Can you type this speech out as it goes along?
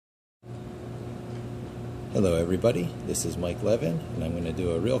Hello everybody, this is Mike Levin, and I'm going to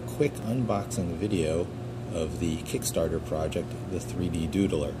do a real quick unboxing video of the Kickstarter project, the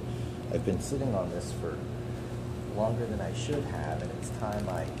 3Doodler. I've been sitting on this for longer than I should have, and it's time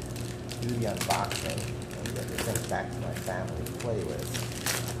I do the unboxing and get the thing back to my family to play with.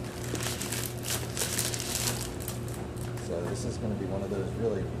 So this is going to be one of those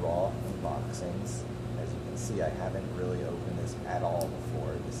really raw unboxings. As you can see, I haven't really opened this at all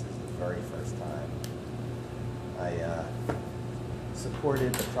before. This is the very first time. I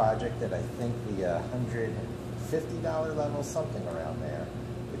supported the project at I think the $150 level, something around there,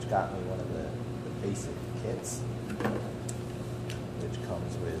 which got me one of the basic kits, which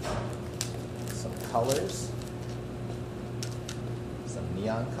comes with some colors, some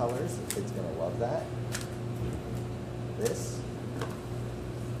neon colors. The kid's going to love that. This.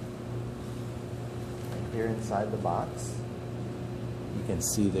 And here inside the box, you can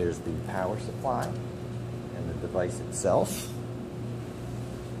see there's the power supply and the device itself.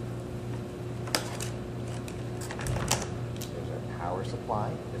 There's our power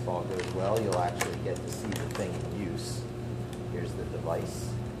supply. If all goes well, you'll actually get to see the thing in use. Here's the device.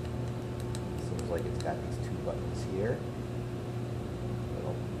 Seems like it's got these two buttons here.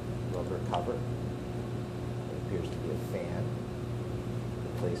 Little rubber cover. It appears to be a fan.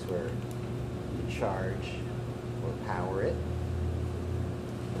 The place where you charge or power it.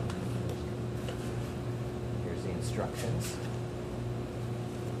 The instructions.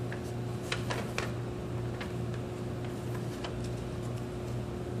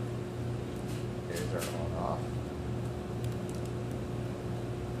 There's our on-off.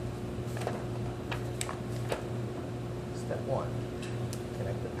 Step 1.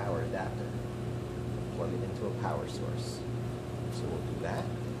 Connect the power adapter. Plug it into a power source. So we'll do that.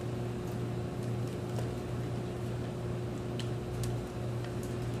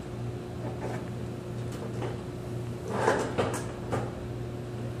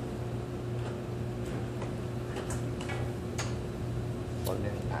 Plugged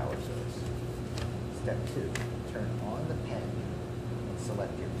in the power source. Step 2, turn on the pen and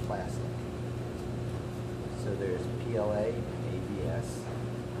select your plastic. So there's PLA and ABS.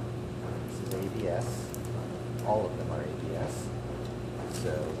 This is ABS. All of them are ABS.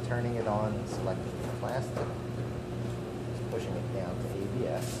 So turning it on and selecting the plastic is pushing it down to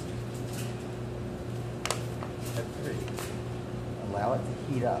ABS. Step 3, allow it to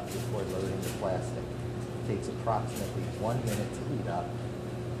heat up before loading the plastic. It takes approximately 1 minute to heat up,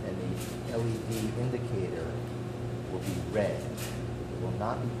 and the LED indicator will be red. It will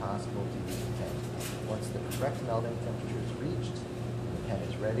not be possible to use the pen. Once the correct melting temperature is reached and the pen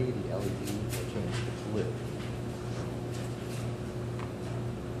is ready, the LED will change to blue.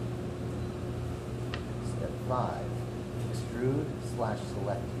 Step 5.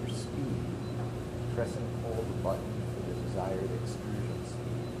 Extrude/select your speed. Press and hold the button for the desired extrusion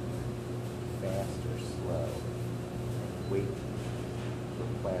speed. Fast or slow, and wait for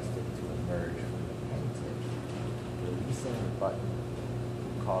plastic to emerge from the pen tip. Releasing the button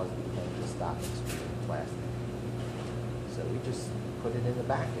will cause the pen to stop extruding plastic. So we just put it in the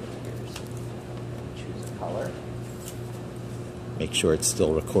back, it appears. We choose a color. Make sure it's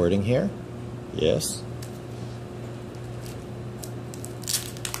still recording here. Yes.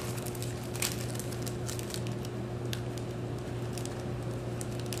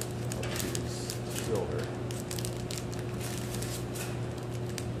 Silver.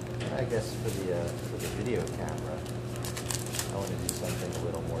 And I guess for the video camera, I want to do something a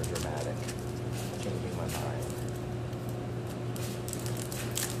little more dramatic. Changing my mind.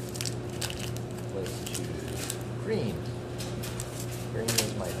 Let's choose green. Green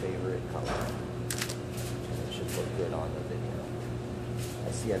is my favorite color, and it should look good on the video.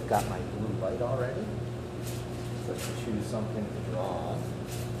 I see I've got my blue light already. So let's choose something to draw on.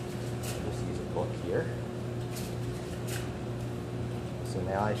 Just use a book here. So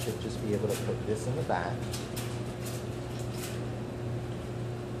now I should just be able to put this in the back.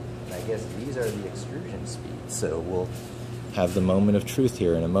 And I guess these are the extrusion speeds. So we'll have the moment of truth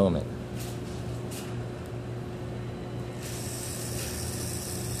here in a moment.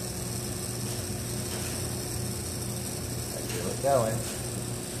 I feel it going.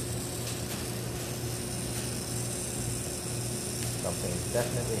 Something's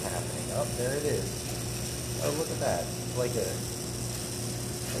definitely happening. Oh, there it is. Oh, look at that. It's like a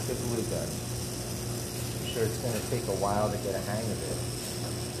glue gun. I'm sure it's going to take a while to get a hang of it,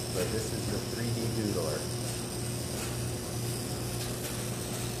 but this is the 3Doodler.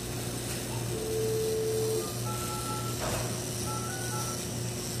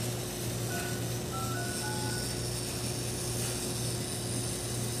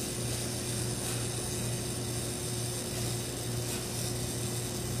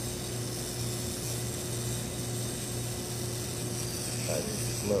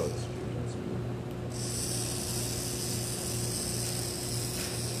 slow extrusion speed.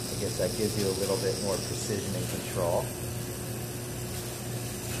 I guess that gives you a little bit more precision and control.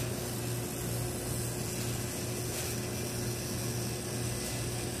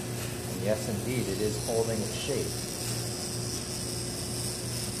 And yes, indeed, it is holding its shape.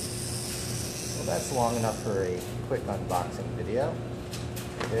 Well, that's long enough for a quick unboxing video.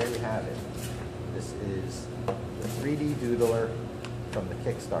 There you have it. This is the 3D Doodler from the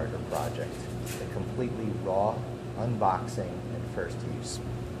Kickstarter project. A completely raw unboxing and first use.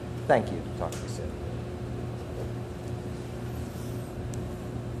 Thank you. Talk to you soon.